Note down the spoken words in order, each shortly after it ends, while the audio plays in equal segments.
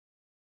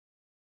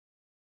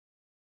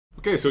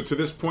Okay, so to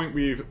this point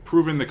we've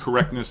proven the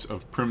correctness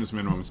of Prim's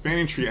minimum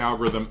spanning tree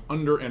algorithm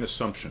under an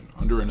assumption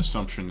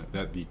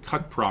that the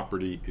cut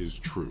property is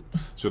true.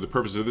 So the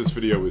purpose of this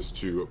video is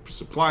to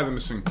supply the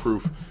missing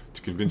proof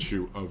to convince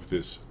you of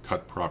this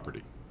cut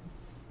property.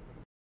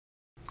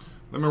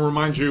 Let me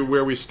remind you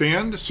where we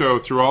stand. So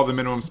through all the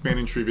minimum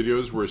spanning tree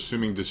videos, we're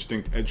assuming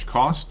distinct edge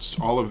costs.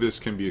 All of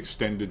this can be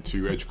extended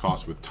to edge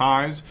costs with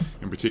ties.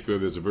 In particular,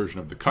 there's a version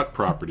of the cut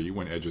property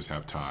when edges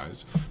have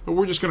ties. But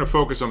we're just going to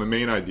focus on the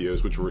main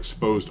ideas which were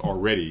exposed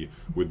already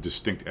with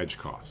distinct edge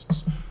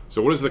costs.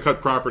 So what does the cut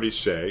property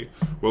say?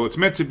 Well, it's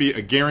meant to be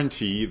a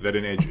guarantee that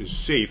an edge is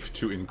safe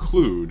to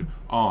include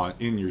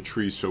in your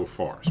tree so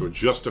far. So it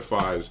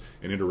justifies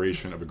an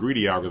iteration of a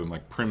greedy algorithm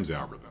like Prim's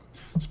algorithm.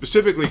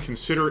 Specifically,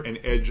 consider an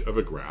edge of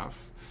a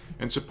graph,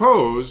 and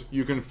suppose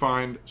you can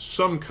find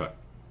some cut,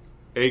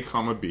 a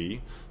comma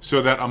b, so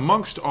that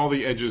amongst all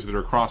the edges that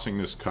are crossing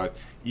this cut,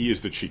 E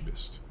is the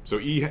cheapest. So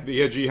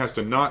the edge E has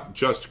to not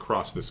just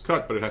cross this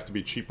cut, but it has to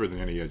be cheaper than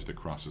any edge that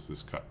crosses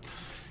this cut.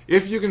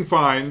 If you can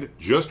find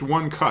just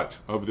one cut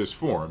of this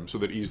form, so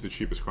that E is the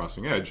cheapest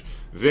crossing edge,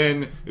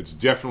 then it's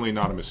definitely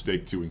not a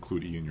mistake to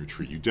include E in your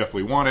tree. You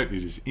definitely want it.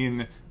 It is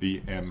in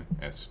the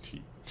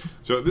MST.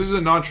 So this is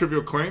a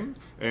non-trivial claim,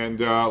 and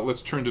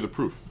let's turn to the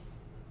proof.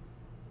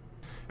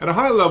 At a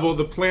high level,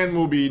 the plan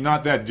will be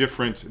not that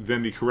different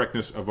than the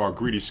correctness of our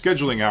greedy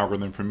scheduling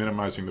algorithm for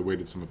minimizing the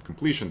weighted sum of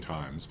completion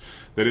times.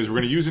 That is, we're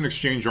going to use an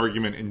exchange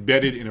argument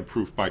embedded in a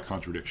proof by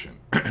contradiction.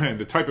 And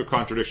the type of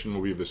contradiction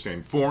will be of the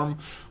same form.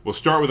 We'll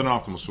start with an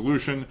optimal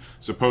solution.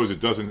 Suppose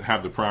it doesn't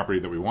have the property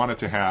that we want it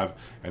to have,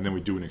 and then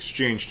we do an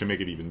exchange to make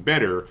it even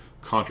better,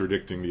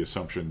 contradicting the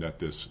assumption that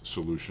this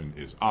solution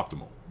is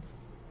optimal.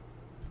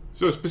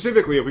 So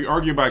specifically, if we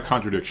argue by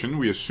contradiction,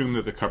 we assume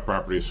that the cut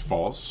property is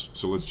false.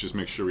 So let's just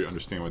make sure we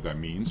understand what that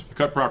means. If the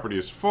cut property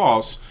is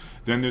false,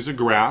 then there's a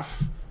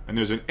graph, and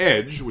there's an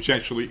edge, which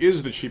actually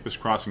is the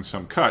cheapest crossing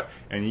some cut,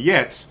 and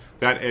yet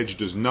that edge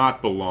does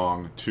not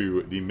belong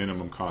to the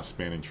minimum cost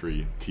spanning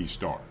tree T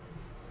star.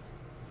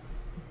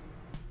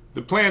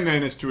 The plan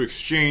then is to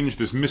exchange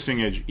this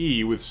missing edge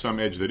E with some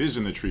edge that is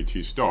in the tree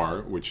T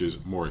star, which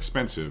is more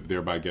expensive,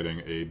 thereby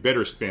getting a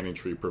better spanning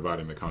tree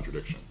providing the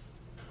contradiction.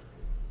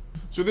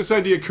 So this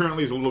idea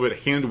currently is a little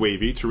bit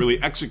hand-wavy. To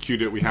really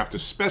execute it, we have to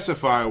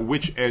specify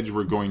which edge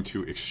we're going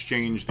to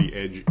exchange the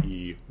edge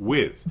E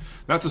with.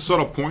 That's a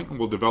subtle point, and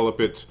we'll develop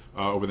it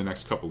over the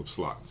next couple of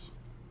slides.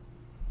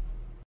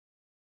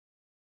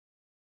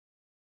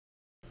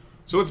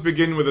 So let's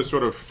begin with a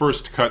sort of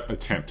first cut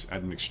attempt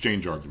at an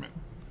exchange argument.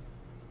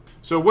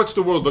 So what's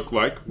the world look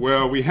like?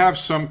 Well, we have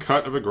some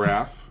cut of a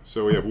graph.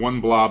 So we have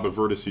one blob of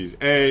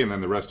vertices A, and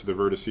then the rest of the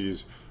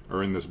vertices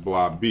are in this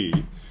blob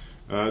B.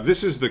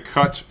 This is the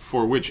cut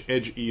for which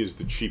edge E is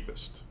the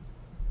cheapest.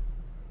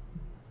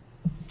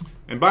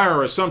 And by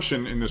our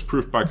assumption in this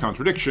proof by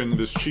contradiction,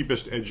 this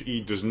cheapest edge E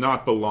does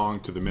not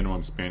belong to the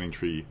minimum spanning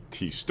tree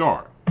T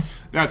star.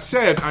 That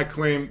said, I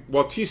claim,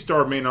 while T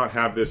star may not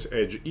have this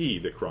edge E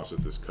that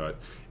crosses this cut,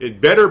 it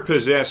better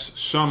possess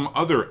some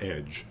other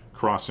edge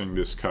crossing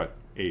this cut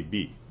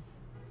AB.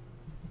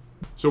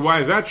 So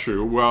why is that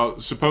true? Well,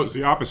 suppose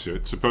the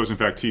opposite. Suppose, in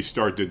fact, T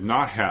star did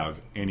not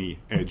have any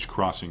edge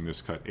crossing this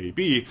cut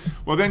AB.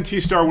 Well, then T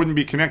star wouldn't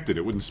be connected.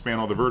 It wouldn't span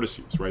all the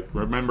vertices, right?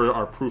 Remember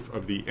our proof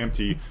of the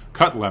empty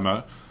cut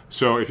lemma.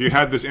 So if you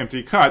had this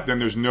empty cut, then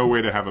there's no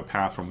way to have a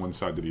path from one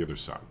side to the other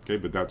side. Okay,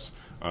 but that's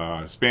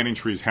spanning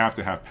trees have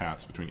to have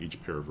paths between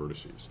each pair of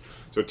vertices.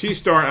 So T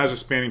star as a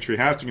spanning tree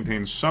has to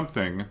contain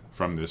something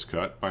from this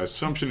cut. By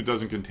assumption, it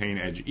doesn't contain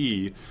edge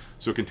E,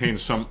 so it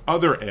contains some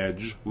other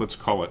edge. Let's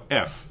call it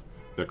F.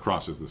 That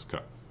crosses this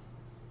cut.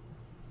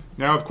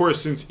 Now, of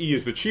course, since E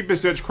is the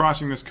cheapest edge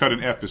crossing this cut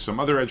and F is some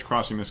other edge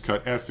crossing this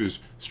cut, F is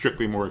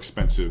strictly more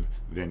expensive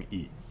than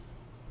E.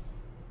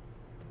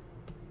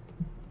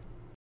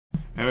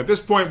 And at this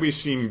point, we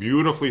seem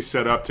beautifully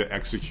set up to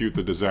execute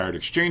the desired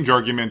exchange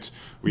argument.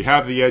 We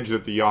have the edge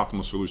that the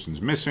optimal solution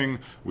is missing.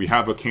 We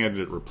have a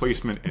candidate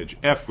replacement, edge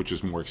F, which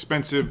is more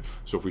expensive.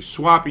 So if we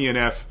swap E and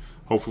F,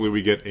 hopefully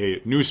we get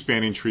a new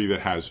spanning tree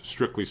that has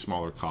strictly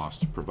smaller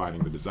cost,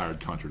 providing the desired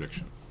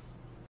contradiction.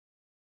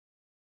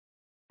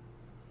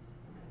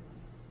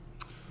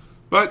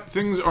 But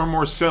things are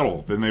more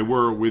settled than they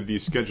were with the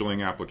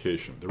scheduling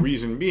application. The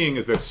reason being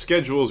is that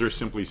schedules are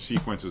simply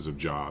sequences of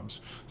jobs.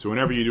 So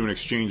whenever you do an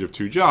exchange of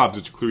two jobs,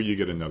 it's clear you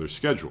get another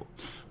schedule.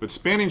 But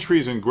spanning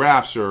trees and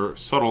graphs are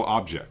subtle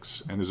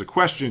objects. And there's a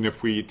question,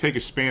 if we take a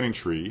spanning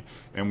tree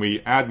and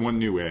we add one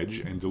new edge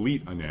and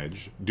delete an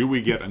edge, do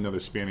we get another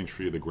spanning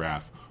tree of the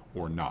graph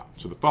or not?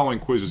 So the following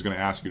quiz is going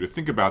to ask you to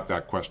think about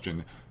that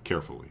question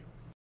carefully.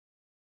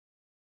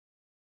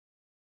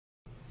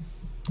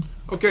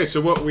 Okay,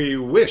 so what we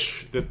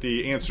wish that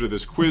the answer to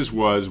this quiz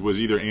was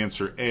either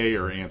answer A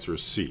or answer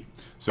C.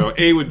 So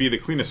A would be the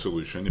cleanest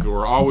solution if it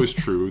were always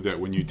true that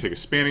when you take a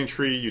spanning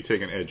tree, you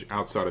take an edge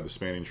outside of the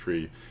spanning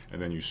tree,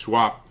 and then you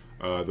swap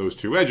those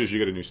two edges, you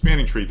get a new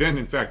spanning tree, then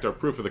in fact our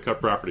proof of the cut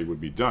property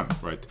would be done,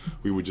 right?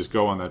 We would just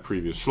go on that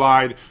previous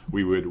slide,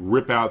 we would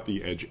rip out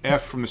the edge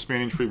F from the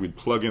spanning tree, we'd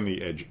plug in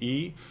the edge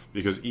E,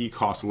 because E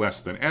costs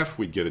less than F,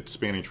 we'd get a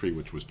spanning tree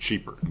which was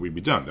cheaper, and we'd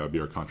be done. That would be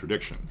our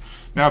contradiction.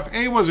 Now if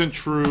A wasn't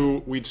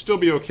true, we'd still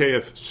be okay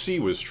if C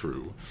was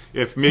true.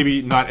 If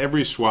maybe not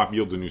every swap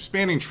yields a new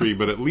spanning tree,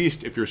 but at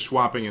least if you're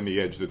swapping in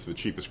the edge that's the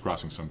cheapest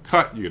crossing some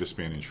cut, you get a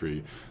spanning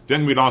tree,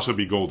 then we'd also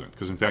be golden,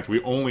 because in fact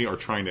we only are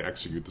trying to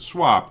execute the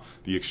swap,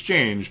 the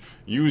exchange,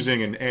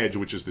 using an edge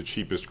which is the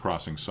cheapest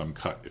crossing some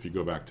cut. If you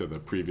go back to the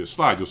previous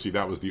slide, you'll see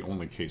that was the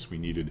only case we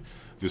needed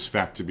this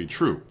fact to be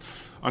true.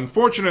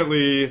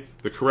 Unfortunately,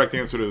 the correct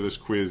answer to this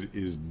quiz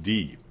is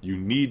D. You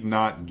need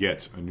not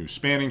get a new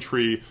spanning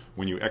tree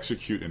when you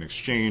execute an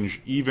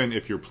exchange, even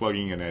if you're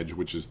plugging an edge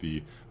which is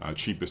the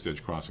cheapest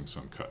edge crossing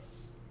some cut.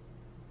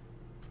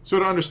 So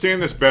to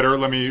understand this better,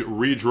 let me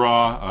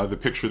redraw the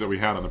picture that we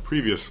had on the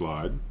previous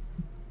slide.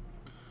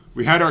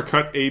 We had our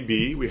cut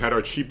AB, we had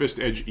our cheapest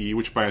edge E,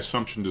 which by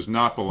assumption does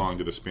not belong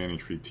to the spanning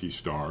tree T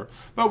star,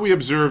 but we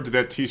observed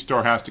that T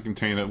star has to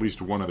contain at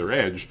least one other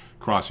edge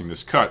crossing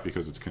this cut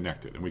because it's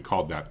connected, and we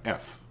called that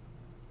F.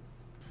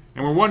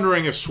 And we're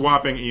wondering if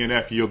swapping E and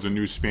F yields a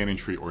new spanning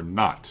tree or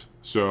not.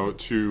 So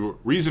to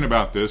reason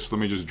about this, let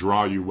me just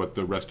draw you what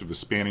the rest of the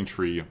spanning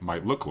tree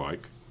might look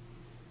like.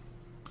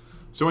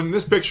 So in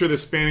this picture, the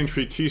spanning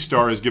tree T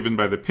star is given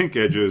by the pink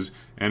edges,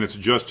 and it's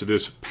just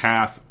this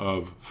path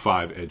of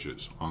 5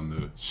 edges on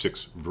the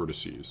 6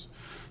 vertices.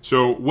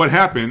 So what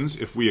happens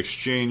if we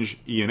exchange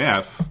E and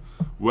F?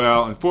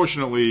 Well,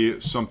 unfortunately,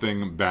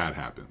 something bad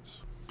happens.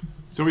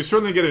 So we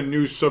certainly get a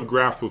new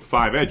subgraph with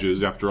 5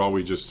 edges. After all,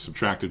 we just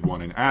subtracted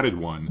one and added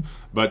one.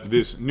 But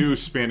this new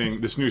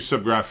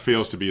subgraph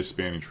fails to be a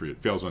spanning tree.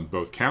 It fails on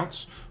both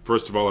counts.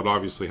 First of all, it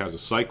obviously has a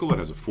cycle. It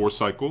has a 4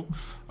 cycle.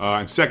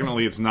 And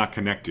secondly, it's not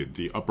connected.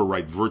 The upper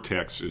right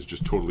vertex is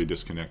just totally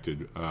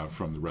disconnected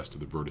from the rest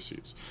of the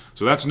vertices.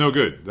 So that's no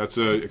good. That's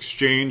an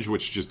exchange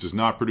which just does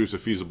not produce a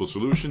feasible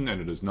solution, and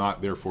it is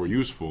not therefore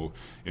useful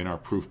in our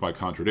proof by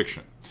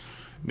contradiction.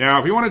 Now,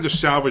 if we wanted to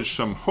salvage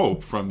some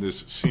hope from this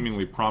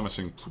seemingly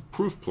promising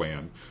proof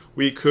plan,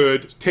 we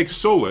could take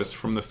solace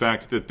from the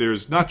fact that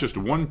there's not just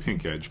one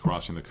pink edge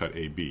crossing the cut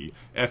AB.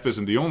 F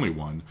isn't the only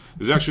one.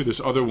 There's actually this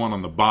other one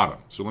on the bottom.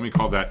 So let me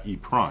call that E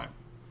prime.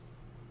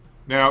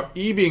 Now,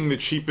 E being the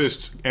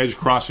cheapest edge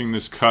crossing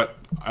this cut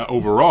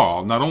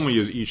overall, not only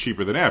is E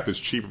cheaper than F, it's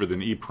cheaper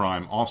than E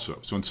prime also.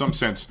 So in some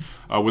sense,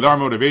 with our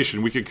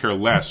motivation, we could care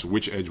less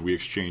which edge we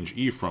exchange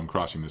E from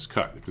crossing this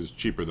cut, because it's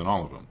cheaper than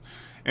all of them.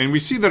 And we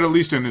see that at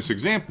least in this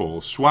example,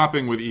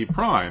 swapping with E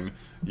prime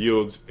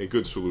yields a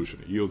good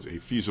solution. It yields a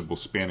feasible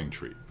spanning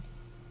tree.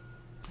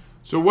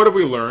 So what have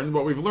we learned?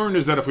 What we've learned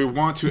is that if we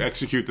want to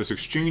execute this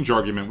exchange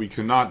argument, we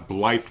cannot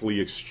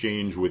blithely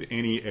exchange with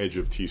any edge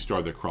of T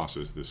star that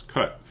crosses this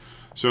cut.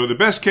 So the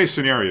best case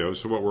scenario,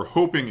 so what we're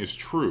hoping is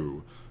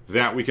true,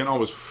 that we can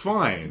always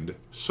find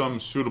some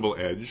suitable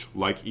edge,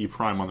 like E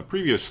prime on the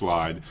previous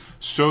slide,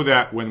 so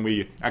that when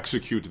we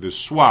execute this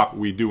swap,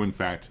 we do in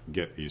fact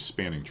get a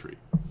spanning tree.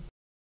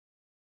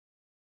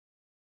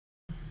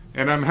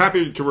 And I'm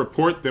happy to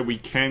report that we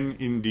can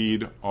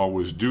indeed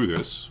always do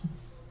this.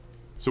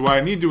 So what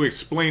I need to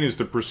explain is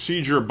the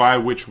procedure by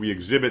which we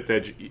exhibit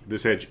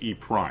this edge E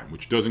prime,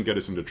 which doesn't get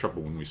us into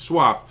trouble when we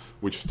swap,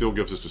 which still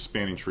gives us a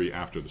spanning tree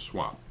after the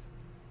swap.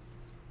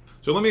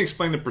 So let me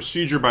explain the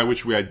procedure by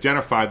which we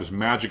identify this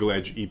magical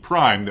edge E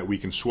prime that we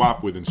can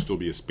swap with and still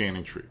be a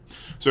spanning tree.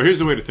 So here's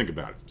the way to think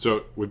about it.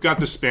 So we've got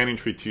this spanning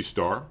tree T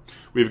star.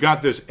 We've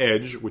got this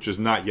edge, which is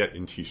not yet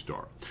in T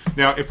star.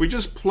 Now, if we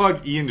just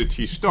plug E into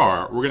T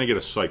star, we're going to get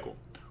a cycle.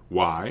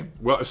 Why?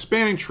 Well, a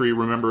spanning tree,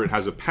 remember, it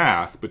has a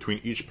path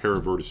between each pair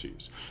of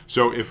vertices.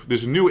 So if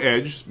this new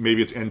edge,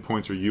 maybe its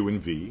endpoints are U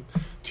and V,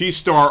 T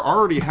star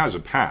already has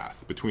a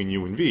path between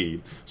U and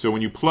V, so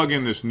when you plug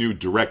in this new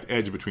direct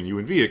edge between U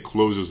and V, it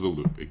closes the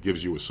loop. It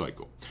gives you a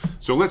cycle.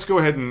 So let's go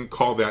ahead and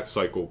call that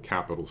cycle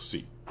capital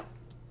C.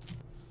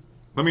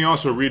 Let me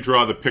also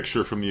redraw the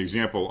picture from the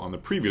example on the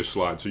previous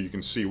slide so you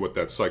can see what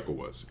that cycle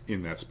was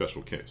in that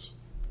special case.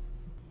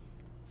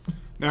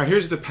 Now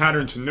here's the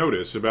pattern to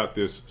notice about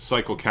this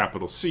cycle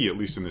capital C, at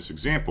least in this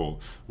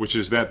example, which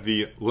is that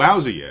the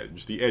lousy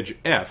edge, the edge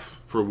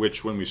F, for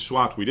which when we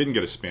swapped we didn't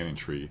get a spanning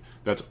tree,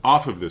 that's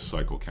off of this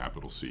cycle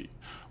capital C.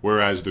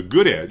 Whereas the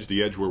good edge,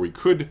 the edge where we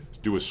could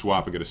do a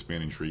swap and get a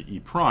spanning tree, E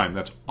prime,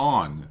 that's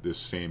on this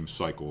same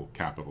cycle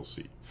capital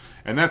C.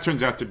 And that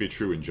turns out to be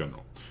true in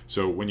general.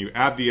 So when you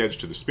add the edge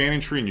to the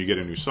spanning tree and you get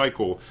a new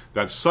cycle,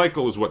 that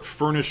cycle is what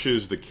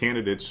furnishes the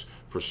candidates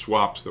for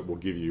swaps that will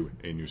give you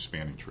a new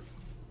spanning tree.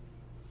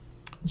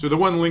 So the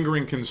one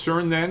lingering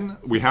concern then,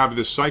 we have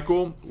this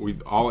cycle.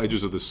 All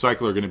edges of the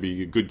cycle are going to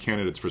be good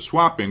candidates for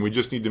swapping. We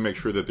just need to make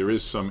sure that there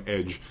is some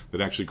edge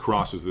that actually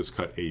crosses this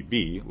cut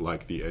AB,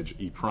 like the edge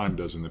E prime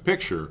does in the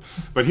picture.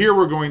 But here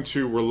we're going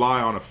to rely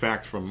on a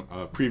fact from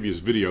a previous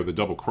video, the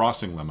double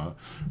crossing lemma.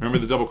 Remember,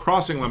 the double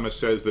crossing lemma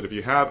says that if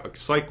you have a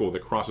cycle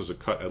that crosses a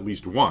cut at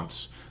least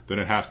once, then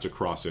it has to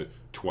cross it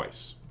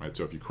twice, right?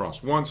 So if you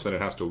cross once, then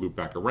it has to loop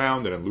back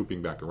around, and then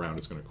looping back around,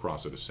 it's going to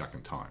cross it a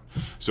second time.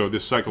 So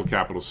this cycle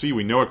capital C,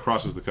 we know it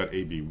crosses the cut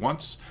AB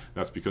once.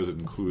 That's because it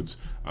includes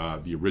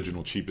the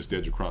original cheapest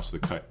edge across the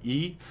cut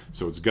E.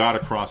 So it's got to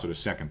cross it a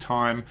second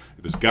time.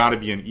 There's got to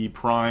be an E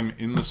prime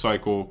in the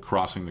cycle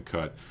crossing the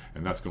cut,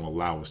 and that's going to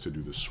allow us to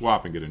do the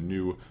swap and get a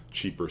new,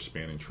 cheaper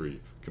spanning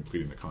tree,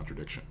 completing the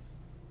contradiction.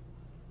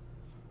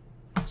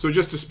 So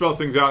just to spell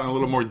things out in a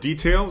little more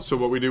detail, so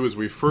what we do is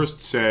we first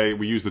say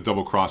we use the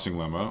double crossing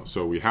lemma.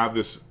 So we have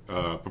this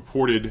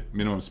purported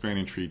minimum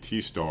spanning tree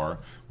T star.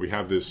 We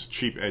have this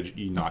cheap edge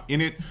E not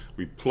in it.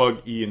 We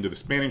plug E into the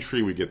spanning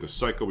tree. We get the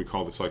cycle. We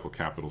call the cycle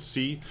capital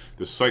C.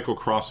 The cycle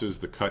crosses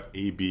the cut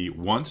AB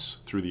once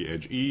through the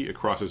edge E. It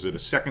crosses it a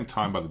second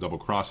time by the double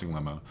crossing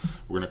lemma.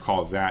 We're going to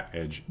call that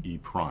edge E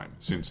prime.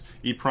 Since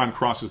E prime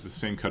crosses the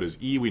same cut as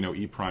E, we know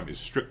E prime is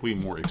strictly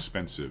more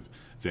expensive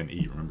than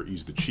E. Remember, E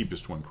is the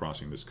cheapest one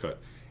crossing this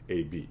cut,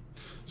 AB.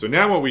 So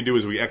now what we do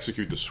is we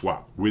execute the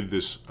swap with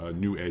this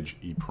new edge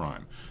E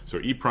prime. So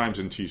E prime's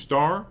in T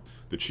star.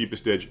 The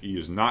cheapest edge E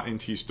is not in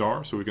T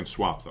star, so we can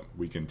swap them.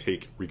 We can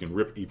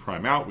rip E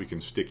prime out, we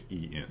can stick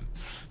E in.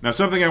 Now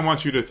something I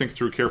want you to think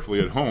through carefully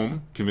at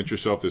home, convince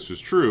yourself this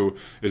is true,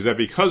 is that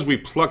because we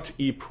plucked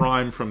E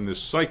prime from this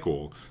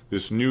cycle,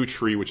 this new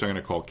tree, which I'm going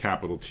to call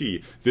capital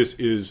T, this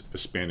is a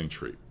spanning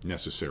tree,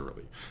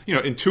 necessarily. You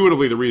know,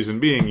 intuitively the reason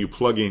being, you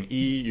plug in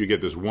E, you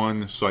get this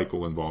one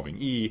cycle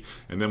involving E,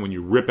 and then when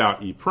you rip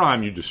out E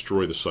prime, you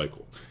destroy the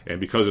cycle. And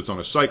because it's on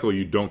a cycle,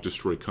 you don't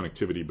destroy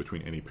connectivity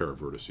between any pair of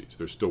vertices.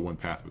 There's still one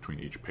path between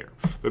each pair.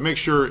 But make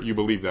sure you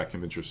believe that,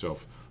 convince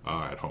yourself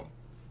at home.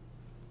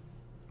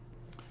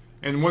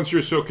 And once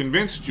you're so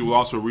convinced, you will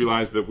also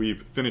realize that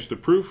we've finished the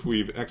proof.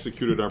 We've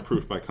executed our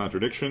proof by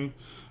contradiction.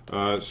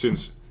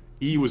 Since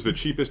E was the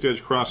cheapest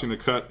edge crossing the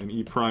cut, and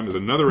E prime is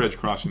another edge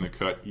crossing the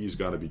cut, E's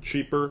got to be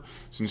cheaper.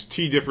 Since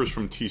T differs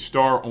from T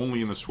star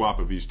only in the swap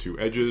of these two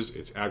edges,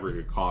 its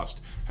aggregate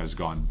cost has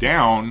gone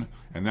down,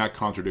 and that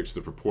contradicts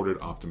the purported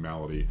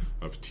optimality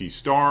of T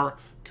star,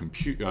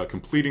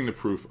 completing the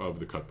proof of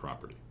the cut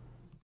property.